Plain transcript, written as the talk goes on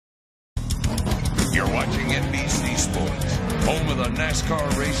You're watching NBC Sports, home of the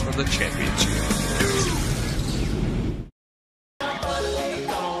NASCAR race for the championship.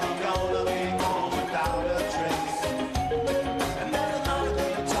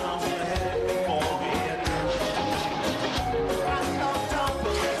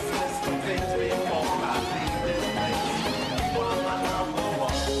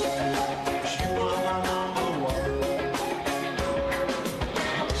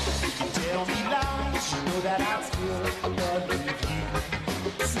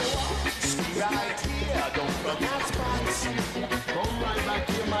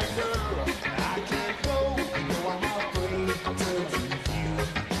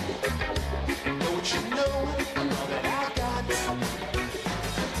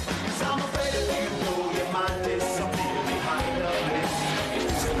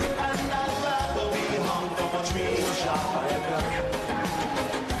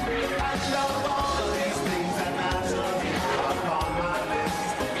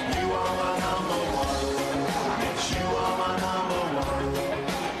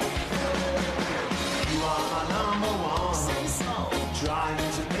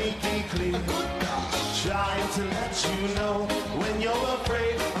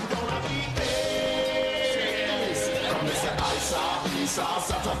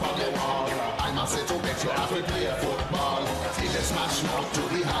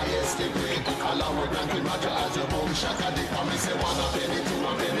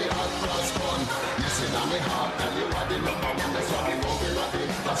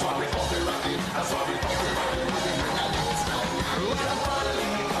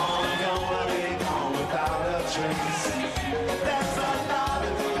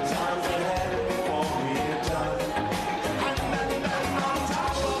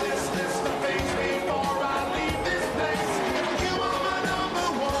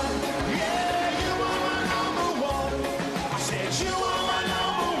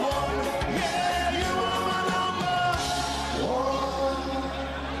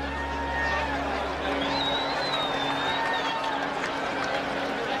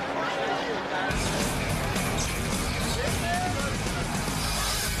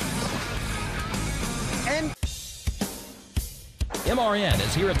 MRN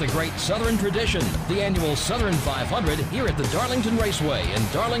is here at the Great Southern Tradition, the annual Southern 500 here at the Darlington Raceway in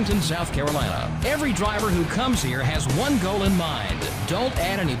Darlington, South Carolina. Every driver who comes here has one goal in mind. Don't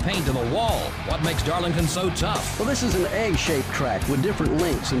add any paint to the wall. What makes Darlington so tough? Well, this is an egg-shaped track with different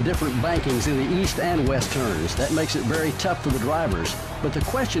links and different bankings in the east and west turns. That makes it very tough for the drivers. But the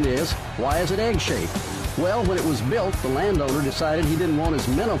question is, why is it egg-shaped? Well, when it was built, the landowner decided he didn't want his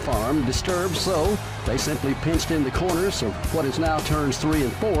minnow farm disturbed, so they simply pinched in the corners of what is now turns 3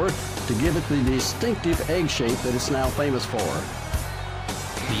 and 4 to give it the distinctive egg shape that it's now famous for.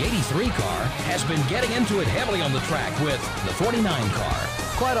 The 83 car has been getting into it heavily on the track with the 49 car.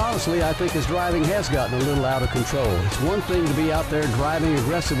 Quite honestly, I think his driving has gotten a little out of control. It's one thing to be out there driving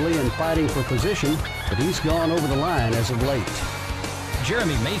aggressively and fighting for position, but he's gone over the line as of late.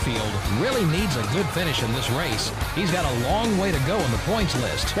 Jeremy Mayfield really needs a good finish in this race. He's got a long way to go on the points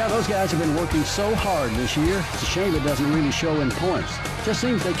list. Yeah, those guys have been working so hard this year. It's a shame it doesn't really show in points. Just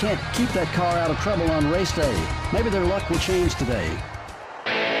seems they can't keep that car out of trouble on race day. Maybe their luck will change today.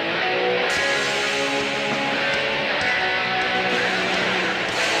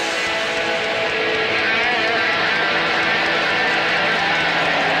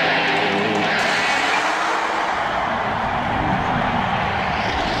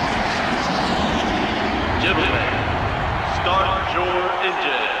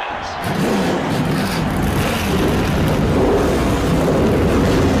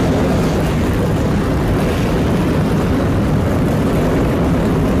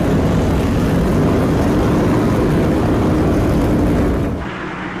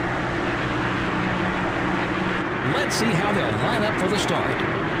 Let's see how they'll line up for the start.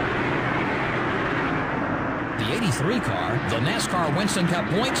 The 83 car, the NASCAR Winston Cup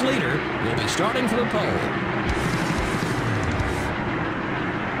points leader, will be starting for the pole.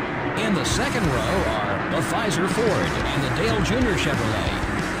 In the second row are the Pfizer Ford and the Dale Jr. Chevrolet.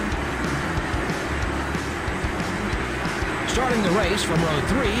 Starting the race from row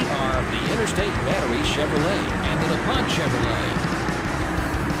 3 are the Interstate Battery Chevrolet and the DuPont Chevrolet.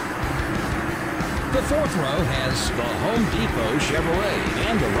 The fourth row has the Home Depot Chevrolet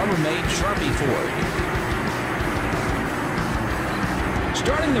and the Rubbermaid Sharpie Ford.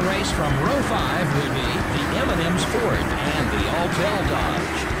 Starting the race from row 5 will be the M&M's Ford and the Altel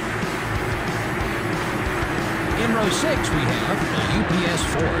Dodge. In row 6 we have the UPS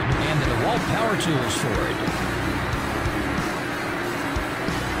Ford and the DeWalt Power Tools Ford.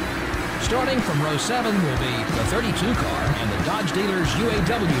 Starting from row 7 will be the 32 car and the Dodge dealer's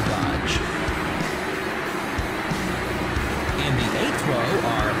UAW Dodge. In the 8th row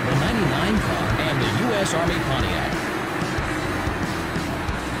are the 99 car and the U.S. Army Pontiac.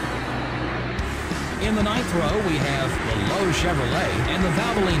 In the 9th row, we have the Lowe's Chevrolet and the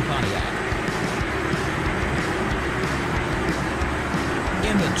Valvoline Pontiac.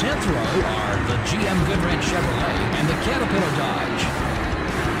 In the 10th row are the GM Goodwrench Chevrolet and the Caterpillar Dodge.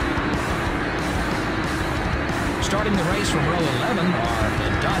 Starting the race from row 11 are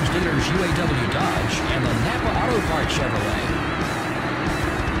the Dodge dealer's UAW Dodge and the Napa Auto Parts Chevrolet.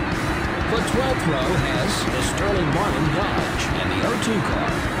 The 12th row has the Sterling Marlin Dodge and the O2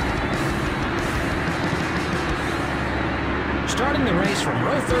 car. Starting the race from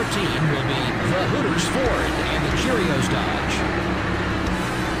row 13 will be the Hooters Ford and the Cheerios Dodge.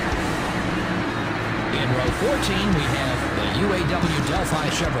 In row 14 we have the UAW Delphi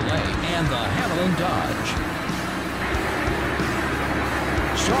Chevrolet and the Haviland Dodge.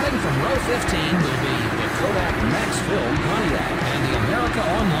 Starting from row 15 will be the Kodak Maxfield Pontiac and the America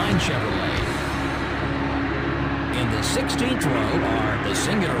Online Chevrolet. In the 16th row are the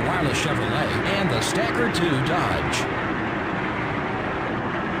Singular Wireless Chevrolet and the Stacker 2 Dodge.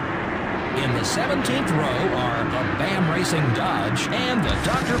 In the 17th row are the BAM Racing Dodge and the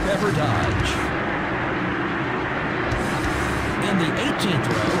Dr. Pepper Dodge. In the 18th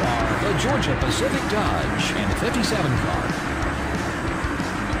row are the Georgia Pacific Dodge and the 57 car.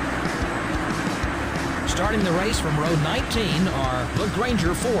 Starting the race from row 19 are the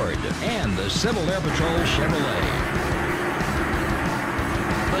Granger Ford and the Civil Air Patrol Chevrolet.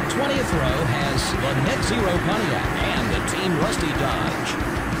 The 20th row has the Net Zero Pontiac and the Team Rusty Dodge.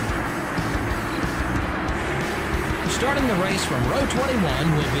 Starting the race from row 21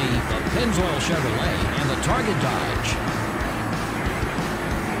 will be the Pennzoil Chevrolet and the Target Dodge.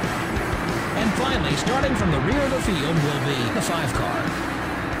 And finally, starting from the rear of the field will be the 5 car.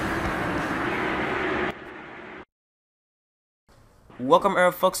 Welcome,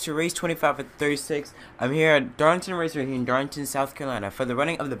 folks, to race 25 at 36. I'm here at Darlington Raceway here in Darlington, South Carolina for the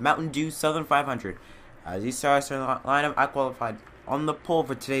running of the Mountain Dew Southern 500. As you saw, lineup, I qualified on the pole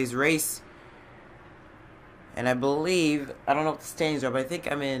for today's race. And I believe, I don't know what the standings are, but I think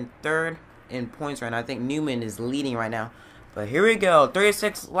I'm in 3rd in points right now. I think Newman is leading right now. But here we go.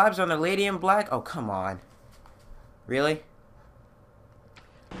 36 laps on the Lady in Black. Oh, come on. Really?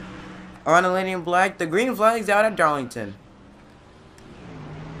 On the Lady in Black, the green flag's out at Darlington.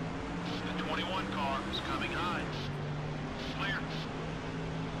 The 21 car is coming high. Clear.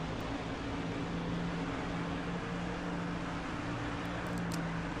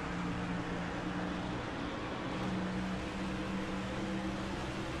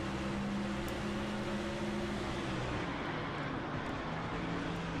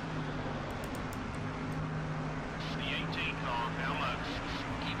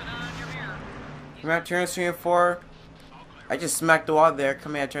 Coming out turn 3 and 4. I just smacked the wall there.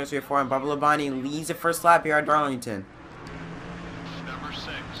 Coming out turn 3 and 4. And Bobby Labonte leads the first lap here at Darlington. Number 6.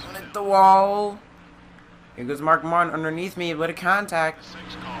 Hit the wall. Here goes Mark Martin underneath me with a contact. 6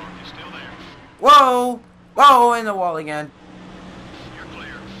 car is still there. Whoa! Whoa! In the wall again. You're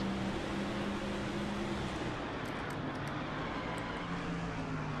clear.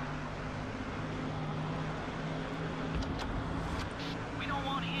 We don't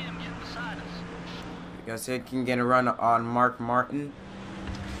want him getting beside us. You guys can get a run on Mark Martin.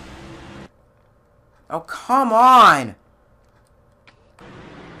 Oh, come on!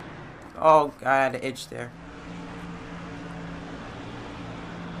 Oh, I had an itch there.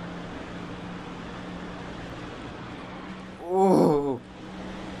 Ooh.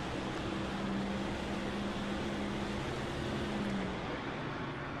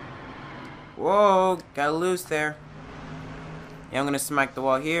 Whoa, got loose there. Yeah, I'm gonna smack the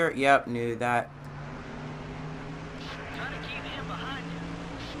wall here. Yep, knew that.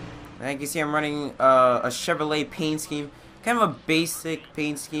 I think you see I'm running a Chevrolet paint scheme. Kind of a basic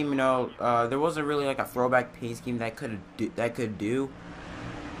paint scheme, you know. There wasn't really like a throwback paint scheme that could do.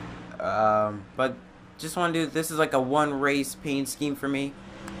 But just want to do, this is like a one race paint scheme for me.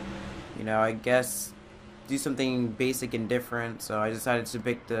 You know, I guess do something basic and different. So I decided to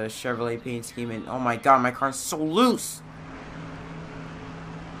pick the Chevrolet paint scheme, and oh my god, my car's so loose.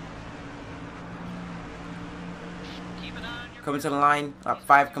 Coming to the line, lap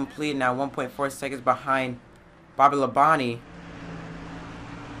 5 complete, now 1.4 seconds behind Bobby Labonte.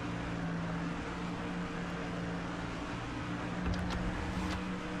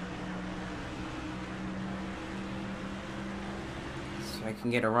 So I can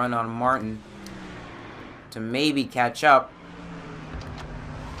get a run on Martin to maybe catch up.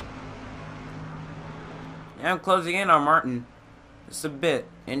 Yeah, I'm closing in on Martin. Just a bit,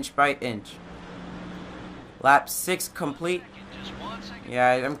 inch by inch. Lap 6 complete.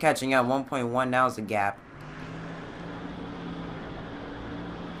 Yeah, I'm catching up. 1.1 now is the gap.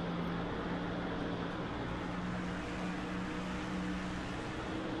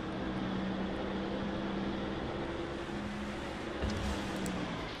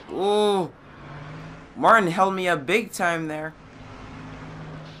 Ooh, Martin held me up big time there.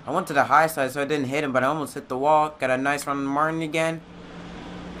 I went to the high side, so I didn't hit him, but I almost hit the wall. Got a nice run on Martin again.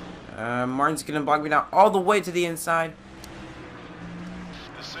 Martin's gonna block me down all the way to the inside.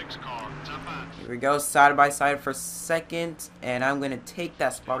 The 6 car, top 5. Here we go, side by side for second, and I'm gonna take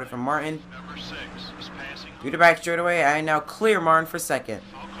that spot away from Martin. Number 6 is passing. Do the back straight away. I now clear Martin for second.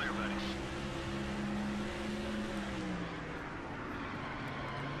 All clear, buddy.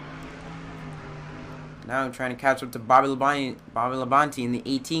 Now I'm trying to catch up to Bobby Labonte in the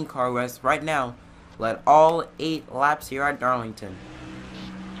 18 car west right now. Led all 8 laps here at Darlington.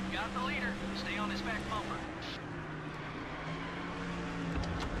 You got the leader. Stay on his back bumper.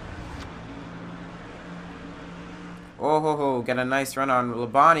 Oh ho ho, got a nice run on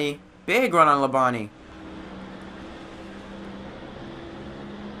Labonte. Big run on Labonte.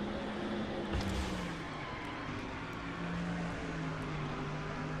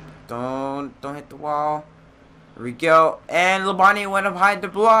 Don't hit the wall. Here we go. And Labonte went up high to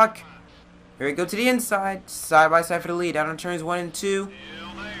block. Here we go to the inside. Side by side for the lead. Out on turns 1 and 2.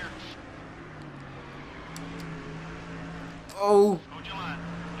 Still there. Oh. Hold your line.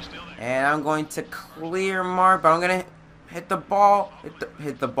 You're still there. And I'm going to clear Mark, but I'm gonna hit the ball.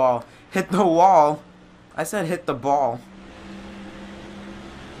 Hit the ball. Hit the wall. I said hit the ball.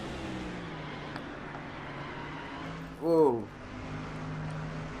 Whoa.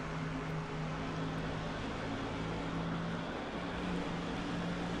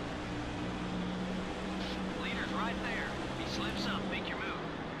 Leader's right there. If he slips up, make your move.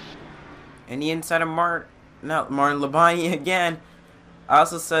 And the inside of Martin Labonte again. I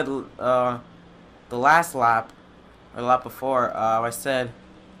also said the last lap, or lap before, I said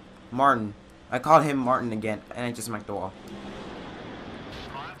Martin. I called him Martin again, and I just smacked the wall.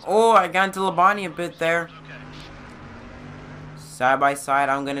 Oh, I got into Labonte a bit there. Okay. Side by side,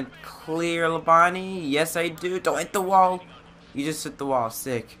 I'm gonna clear Labonte. Yes, I do. Don't hit the wall. You just hit the wall.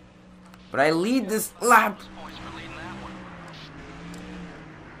 Sick. But I lead this lap. Points for leading that one.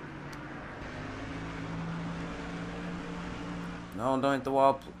 No, don't hit the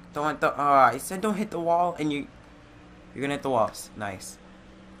wall. Don't hit the. I said don't hit the wall, and you're gonna hit the walls. Nice.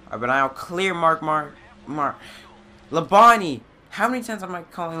 Alright, but I'll clear Mark. Labonte. How many times am I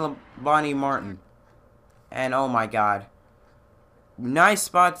calling Labonte Martin? And oh my God. Nice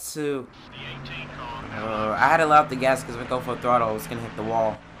spot to. The 18 car. I had to let out the gas because if I go full throttle, I was gonna hit the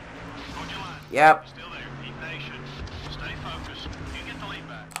wall. Hold your line. Yep. Still there. Be patient. Stay focused. You get the lead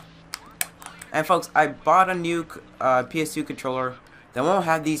back. And folks, I bought a new PS2 controller that won't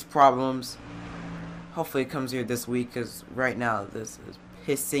have these problems. Hopefully it comes here this week, because right now this is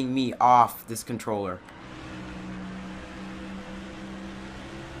pissing me off, this controller.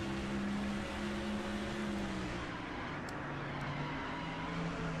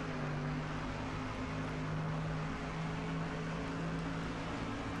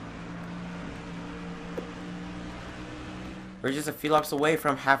 We're just a few laps away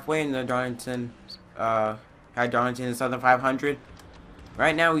from halfway in the Darlington, Darlington Southern 500.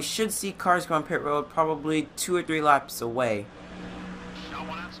 Right now, we should see cars go on pit road probably 2 or 3 laps away. Got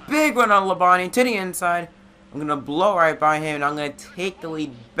one outside. Big run on Labonte to the inside. I'm gonna blow right by him, and I'm gonna take the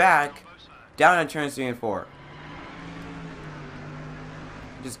lead back down to turns 3 and 4.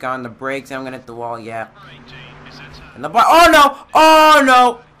 Just got on the brakes, and I'm gonna hit the wall. Yeah. Number 18 is inside. And Labonte. Oh no! Oh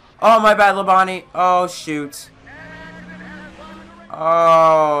no! Oh my bad, Labonte. Oh shoot.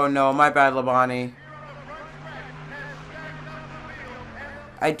 Oh no, my bad, Labonte.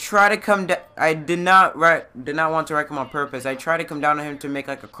 I try to come down. I did not want to wreck him on purpose. I tried to come down on him to make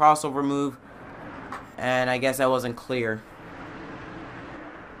like a crossover move, and I guess I wasn't clear.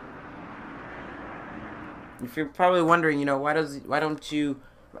 If you're probably wondering, you know, why don't you?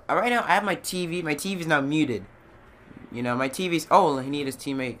 Right now, I have my TV. My TV is now muted. You know, my TV's. Oh, he needed his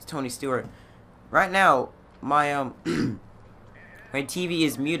teammate Tony Stewart. Right now, my my TV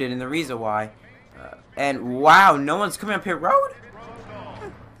is muted, and the reason why. And wow, no one's coming on pit road.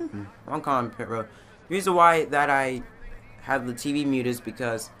 I'm calling pit road. The reason why that I have the TV muted is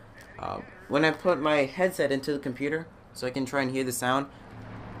because when I put my headset into the computer, so I can try and hear the sound,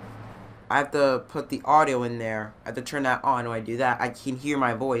 I have to put the audio in there. I have to turn that on. When I do that, I can hear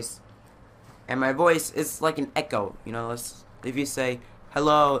my voice, and my voice is like an echo. You know, if you say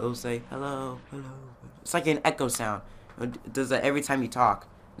hello, it will say hello, hello. It's like an echo sound. It does that every time you talk.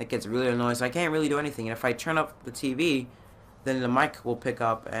 It gets really annoying, so I can't really do anything. And if I turn up the TV, then the mic will pick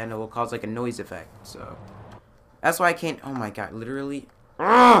up and it will cause like a noise effect. So that's why I can't. Oh my god, literally.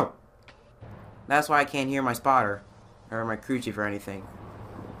 Ugh! That's why I can't hear my spotter or my crew chief or anything.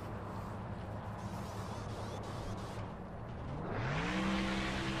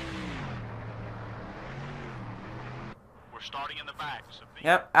 We're starting in the back. So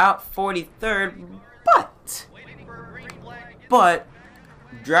Yep, out 43rd, but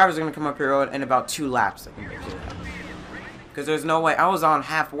drivers are gonna come up here road in about 2 laps. Because there's no way. I was on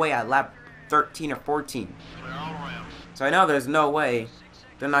halfway at lap 13 or 14, clear all around. so I know there's no way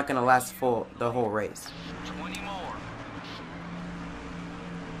they're not gonna last the whole race. 20 more.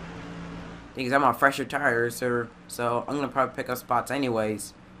 Because I'm on fresher tires, so I'm gonna probably pick up spots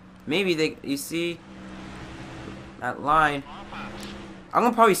anyways. Maybe you see that line. I'm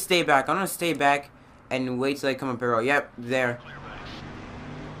gonna probably stay back. I'm gonna stay back and wait till they come up here. Yep, there.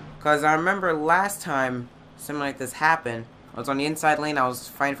 Cause I remember last time something like this happened. I was on the inside lane. I was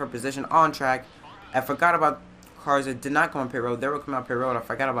fighting for position on track. I forgot about cars that did not come up pit road. They were coming up pit road. I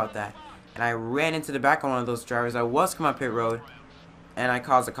forgot about that, and I ran into the back of one of those drivers that was coming up pit road, and I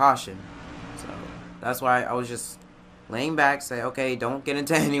caused a caution. So that's why I was just laying back, say, okay, don't get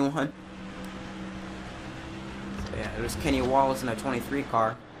into anyone. So yeah, it was Kenny Wallace in a 23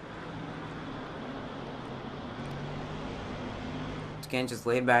 car. Again, just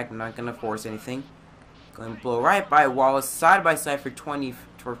lay back. I'm not gonna force anything. Going to blow right by Wallace, side by side for 20th.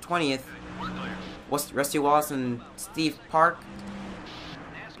 Rusty Wallace and Steve Park.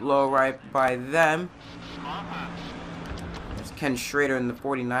 Blow right by them. There's Ken Schrader in the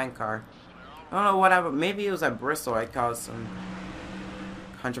 49 car. I don't know what happened. Maybe it was at Bristol. I caused some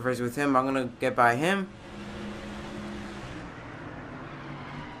controversy with him. I'm gonna get by him.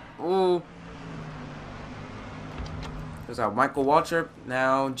 Ooh. There's Michael Waltrip.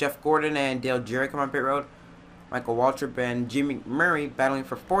 Now Jeff Gordon and Dale Jerry come on pit road. Michael Waltrip and Jimmy Murray battling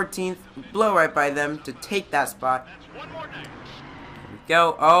for 14th. Blow right by them to take that spot. There we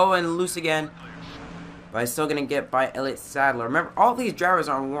go. Oh, and loose again. But I'm still gonna get by Elliott Sadler. Remember, all these drivers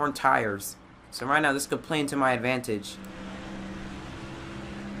are on worn tires. So right now, this could play into my advantage.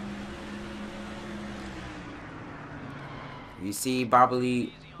 You see Jeremy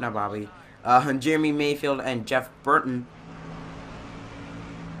Mayfield and Jeff Burton.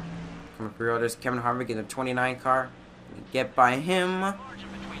 Coming through, there's Kevin Harvick in the 29 car. We get by him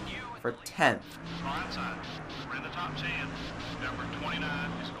for 10th.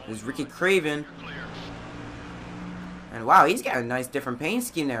 There's Ricky Craven. And wow, he's got a nice different paint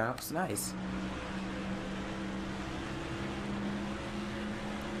scheme there. That looks nice.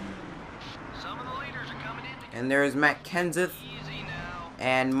 And there's Matt Kenseth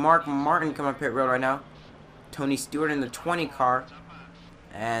and Mark Martin coming up pit road right now. Tony Stewart in the 20 car.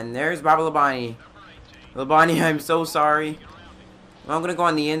 And there's Bobby Labonte. Labonte, I'm so sorry. Well, I'm going to go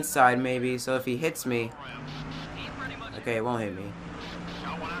on the inside maybe, so if he hits me... Okay, it won't hit me.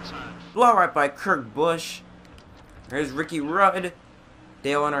 Blow right by Kurt Busch. There's Ricky Rudd.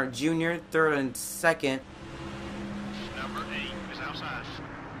 Dale Earnhardt Jr., 3rd and 2nd.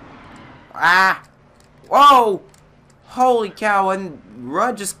 Ah! Whoa! Holy cow, and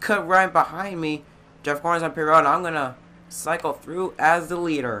Rudd just cut right behind me. Jeff Gordon's on pit road, and I'm going to cycle through as the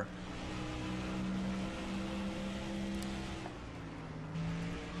leader.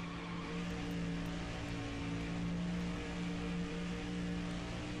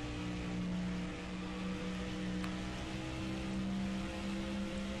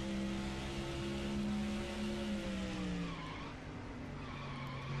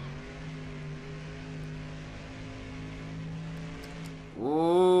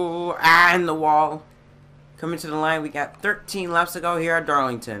 Ooh, and the wall. Coming to the line, we got 13 laps to go here at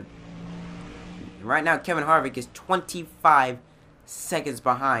Darlington. Right now, Kevin Harvick is 25 seconds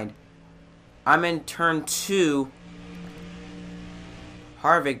behind. I'm in turn 2.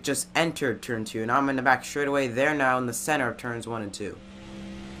 Harvick just entered turn 2, and I'm in the back straightaway. They're now in the center of turns 1 and 2.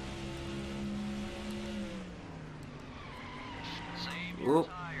 Oop.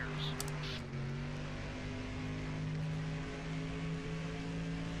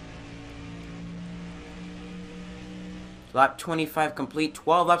 Lap 25 complete.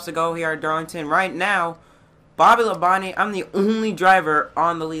 12 laps to go here at Darlington. Right now, Bobby Labonte, I'm the only driver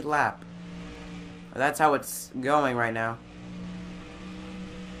on the lead lap. That's how it's going right now.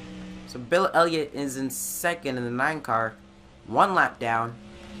 So Bill Elliott is in 2nd in the 9 car. 1 lap down.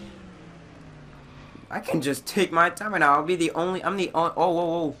 I can just take my time right now. I'm the only, oh, whoa,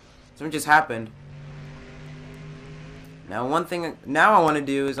 whoa. Something just happened. Now, one thing now I want to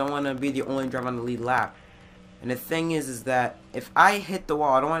do is I want to be the only driver on the lead lap. And the thing is that if I hit the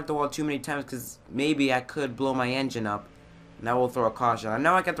wall, I don't want to hit the wall too many times because maybe I could blow my engine up. And that will throw a caution. I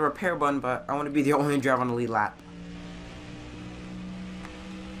know I got the repair button, but I want to be the only driver on the lead lap.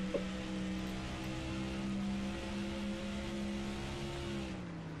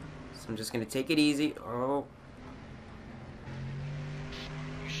 So I'm just going to take it easy. Oh.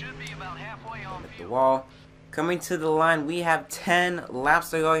 You should be about halfway on Hit the fuel. wall. Coming to the line, we have 10 laps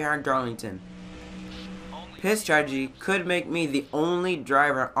to go here in Darlington. Pit strategy could make me the only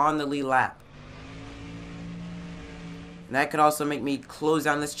driver on the lead lap. And that could also make me close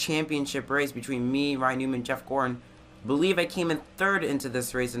down this championship race between me, Ryan Newman, and Jeff Gordon. Believe I came in third into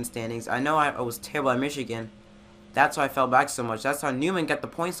this race in standings. I know I was terrible at Michigan. That's why I fell back so much. That's how Newman got the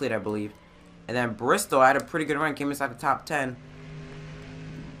points lead, I believe. And then Bristol, I had a pretty good run, came inside the top 10.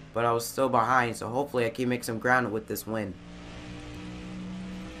 But I was still behind, so hopefully I can make some ground with this win.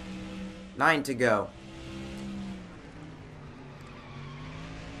 9 to go.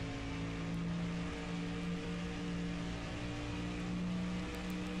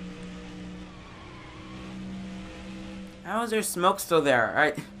 How is there smoke still there?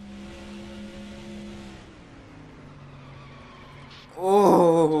 Alright.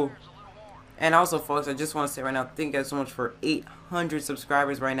 Oh. And also, folks, I just want to say right now, thank you guys so much for 800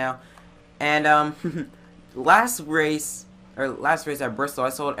 subscribers right now. And last race at Bristol,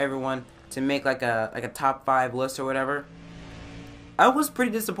 I told everyone to make like a top 5 list or whatever. I was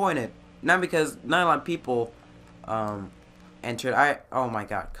pretty disappointed, not because not a lot of people entered. Oh my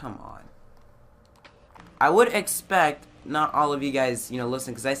God, come on. I would expect not all of you guys,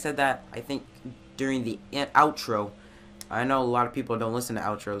 listen, because I said that I think during the outro. I know a lot of people don't listen to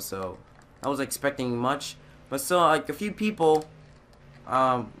outros, so I was expecting much, but still, like, a few people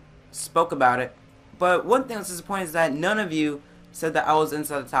spoke about it. But one thing that's disappointing is that none of you said that I was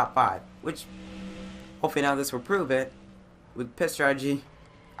inside the top 5, which hopefully now this will prove it with pit strategy.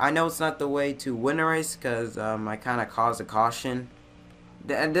 I know it's not the way to win a race because I kind of caused a caution.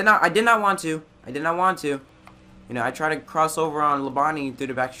 I did not want to. I tried to cross over on Labonte through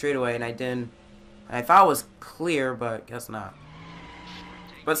the back straightaway, and I didn't. I thought it was clear, but guess not.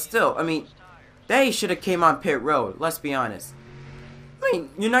 But still, I mean, they should have came on pit road. Let's be honest. I mean,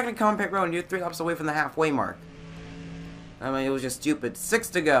 you're not gonna come on pit road and you're 3 laps away from the halfway mark. I mean, it was just stupid. 6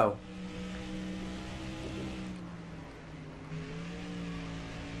 to go.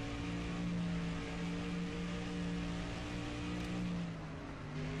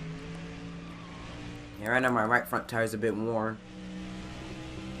 Yeah, right now my right front tire is a bit worn.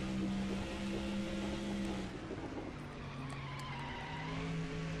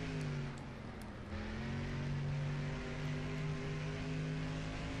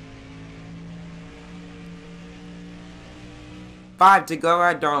 Five to go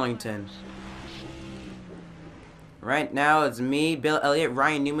at Darlington. Right now it's me, Bill Elliott,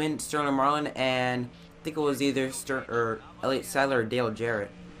 Ryan Newman, Sterling Marlin, and I think it was either Elliott Sadler or Dale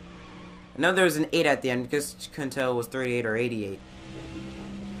Jarrett. I know there was an 8 at the end because you couldn't tell it was 38 or 88.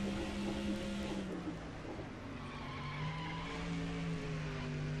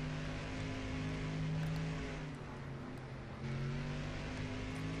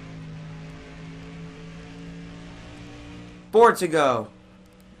 Four to go.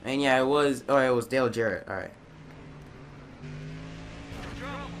 And yeah, it was Dale Jarrett. Alright.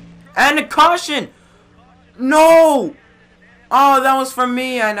 And a caution! No! Oh, that was from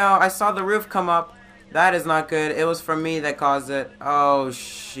me, I know. I saw the roof come up. That is not good. It was from me that caused it. Oh,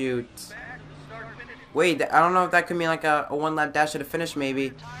 shoot. Wait, I don't know if that could mean like a 1-lap dash to the finish,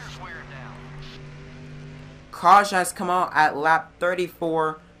 maybe. Caution has come out at lap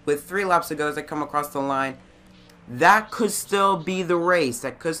 34 with 3 laps to go as I come across the line. That could still be the race.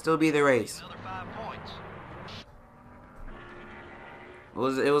 It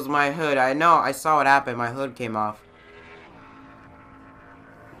was my hood. I know. I saw what happened. My hood came off.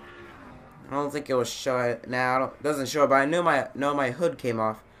 I don't think it was show. It doesn't show it, but I know my hood came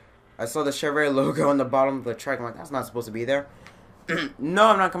off. I saw the Chevrolet logo on the bottom of the track. I'm like, that's not supposed to be there. No,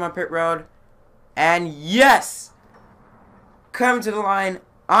 I'm not coming on pit road. And yes, coming to the line,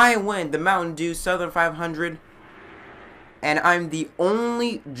 I win the Mountain Dew Southern 500. And I'm the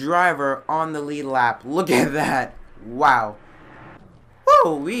only driver on the lead lap. Look at that. Wow.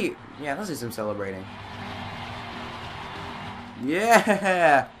 Woo! Yeah, let's do some celebrating.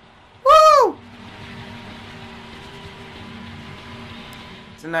 Yeah! Woo!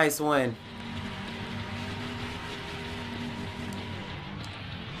 It's a nice win.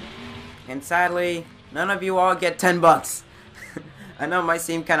 And sadly, none of you all get $10. I know it might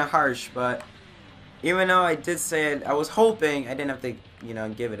seem kind of harsh, but Even though I did say it, I was hoping I didn't have to, you know,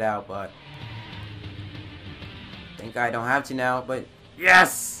 give it out, but thank God I don't have to now, but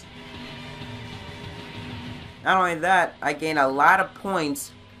yes! Not only that, I gained a lot of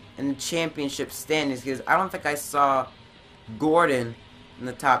points in the championship standings because I don't think I saw Gordon in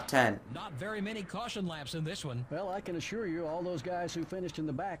the top 10. Not very many caution laps in this one. Well, I can assure you all those guys who finished in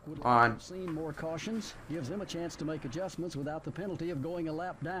the back would have seen more cautions. Gives them a chance to make adjustments without the penalty of going a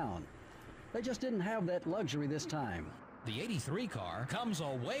lap down. They just didn't have that luxury this time. The 83 car comes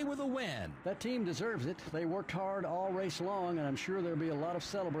away with a win. That team deserves it. They worked hard all race long, and I'm sure there'll be a lot of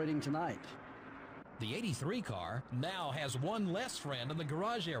celebrating tonight. The 83 car now has one less friend in the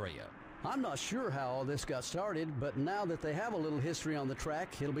garage area. I'm not sure how all this got started, but now that they have a little history on the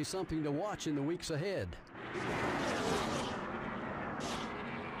track, it'll be something to watch in the weeks ahead.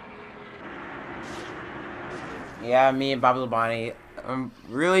 Yeah, me and Bobby Labonte. I'm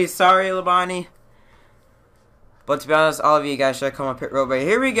really sorry, Labonte. But to be honest, all of you guys should come on pit road. But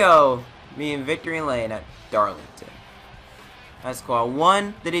here we go. Me and Victory Lane at Darlington. That's cool. I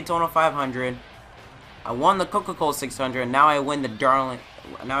won the Daytona 500. I won the Coca-Cola 600. Now I win the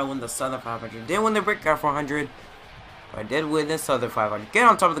Now I win the Southern 500. Didn't win the Brickyard 400. But I did win the Southern 500. Get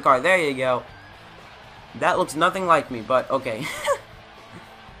on top of the car. There you go. That looks nothing like me, but okay.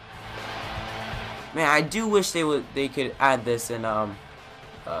 Man, I do wish they could add this in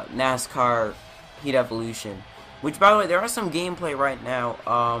NASCAR Heat Evolution. Which, by the way, there are some gameplay right now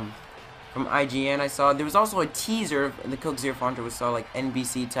from IGN I saw. There was also a teaser in the Coke 0400 which saw like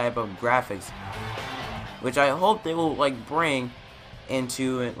NBC type of graphics. Which I hope they will like bring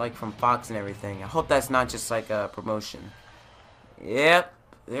into it, like from Fox and everything. I hope that's not just like a promotion. Yep,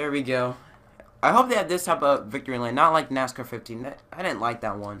 there we go. I hope they have this type of victory lane, not like NASCAR 15. I didn't like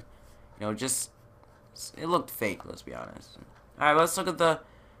that one. You know, just it looked fake. Let's be honest. All right, let's look at the.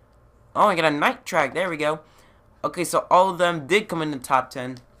 Oh, I got a night track. There we go. Okay, so all of them did come in the top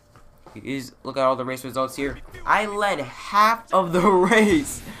 10. Look at all the race results here. I led half of the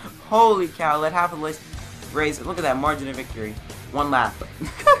race. Holy cow! I led half of the race. Look at that margin of victory. 1 lap.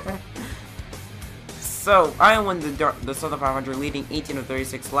 So, I won the Southern 500, leading 18 of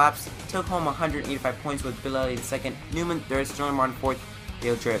 36 laps. Took home 185 points with Bill Elliott 2nd, Newman 3rd, Sterling Martin 4th,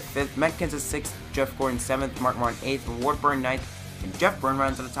 Dale Jarrett 5th, Matt Kenseth 6th, Jeff Gordon 7th, Mark Martin 8th, and Ward Byrne 9th, and Jeff Byrne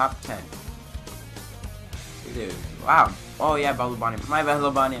runs to the top 10. Dude, wow. Oh yeah, Bobby Labonte. My bad,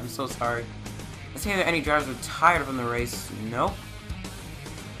 Labonte. I'm so sorry. Let's see if any drivers retired from the race. Nope.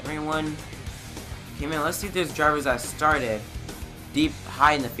 Everyone came in. Let's see if there's drivers that started deep,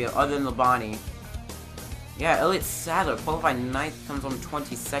 high in the field, other than Labonte. Yeah, Elliott Sadler qualified 9th, comes home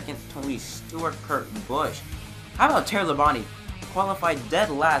 22nd. Tony Stewart, Kurt Busch. How about Terry Labonte? Qualified dead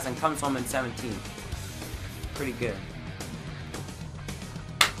last and comes home in 17th. Pretty good.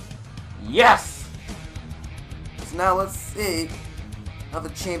 Yes! So now let's see how the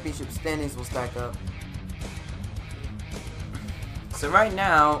championship standings will stack up. So right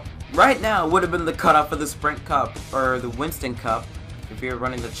now would have been the cutoff for the Sprint Cup or the Winston Cup if you're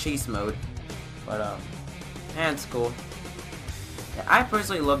running the chase mode. But it's cool. Yeah, I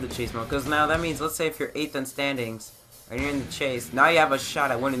personally love the chase mode because now that means, let's say if you're 8th in standings and you're in the chase, now you have a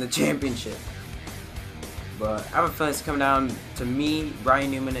shot at winning the championship. But I have a feeling it's coming down to me, Brian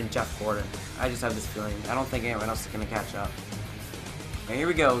Newman, and Jeff Gordon. I just have this feeling. I don't think anyone else is going to catch up. Okay, here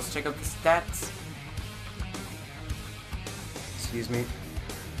we go. Let's check out the stats. Excuse me.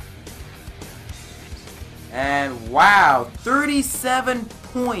 And wow, 37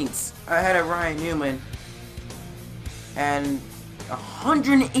 points ahead of Ryan Newman. And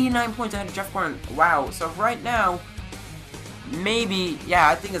 189 points ahead of Jeff Gordon. Wow, so right now, maybe, yeah,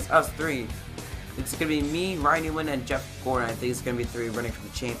 I think it's us three. It's going to be me, Ryan Newman, and Jeff Gordon. I think it's going to be 3 running for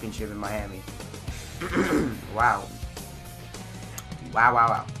the championship in Miami. Wow. Wow, wow,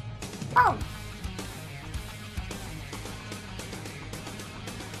 wow. Wow.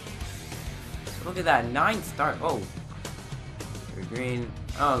 So look at that, 9 start. Oh. Green.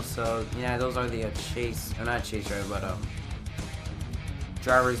 Oh, so, yeah, those are the chase, not chase driver, but,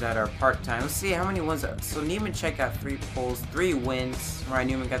 drivers that are part-time. Let's see how many wins. So Nemechek got 3 poles, 3 wins. Ryan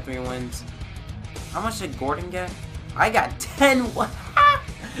Newman got 3 wins. How much did Gordon get? I got 10.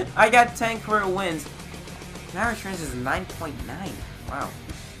 I got 10 career wins. Now average turns is 9.9. Wow.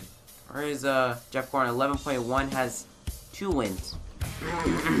 Whereas Jeff Gordon 11.1 has 2 wins.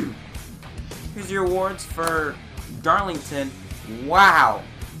 Here's your awards for Darlington. Wow.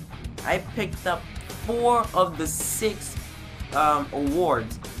 I picked up 4 of the 6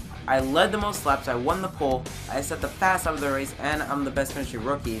 awards. I led the most laps. I won the pole. I set the fast out of the race, and I'm the best finishing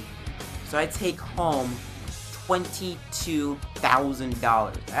rookie. So I take home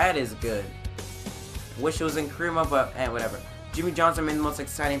 $22,000. That is good. Wish it was in Crema, but whatever. Jimmie Johnson made the most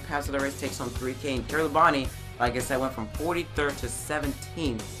exciting pass of the race, takes home 3K. And Terry Labonte, like I said, went from 43rd to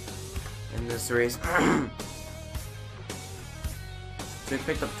 17th in this race. So he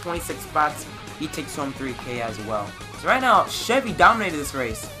picked up 26 spots. He takes home 3K as well. So right now, Chevy dominated this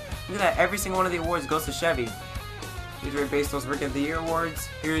race. Look at that. Every single one of the awards goes to Chevy. These are based on Rookie of the Year awards.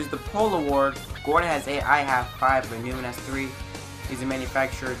 Here's the Pole Award. Gordon has 8. I have 5. But Newman has 3. He's a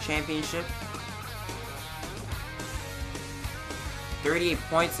manufacturer championship. 38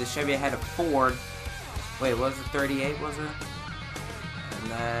 points is Chevy ahead of Ford. Wait, was it 38? Was it?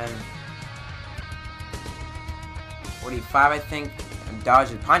 And then 45, I think. And Dodge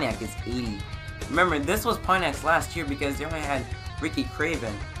and Pontiac is 80. Remember, this was Pontiac's last year because they only had Ricky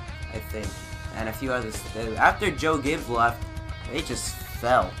Craven, I think, and a few others. After Joe Gibbs left, they just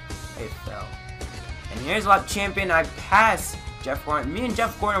fell. They fell. And here's lap champion. I passed Jeff Gordon. Me and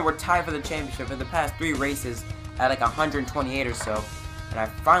Jeff Gordon were tied for the championship for the past 3 races at like 128 or so. And I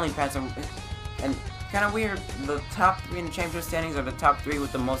finally passed him. And kind of weird, the top 3 in the championship standings are the top 3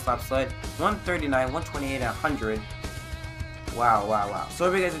 with the most laps led. 139, 128, and 100. Wow, wow, wow. So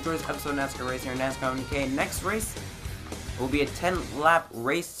if you guys enjoyed this episode of NASCAR Racing or NASCAR On MDK, next race will be a 10-lap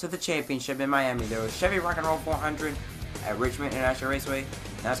race to the championship in Miami. There was Chevy Rock and Roll 400 at Richmond International Raceway,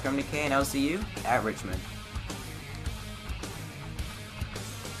 NASCAR On MDK, and LCU at Richmond.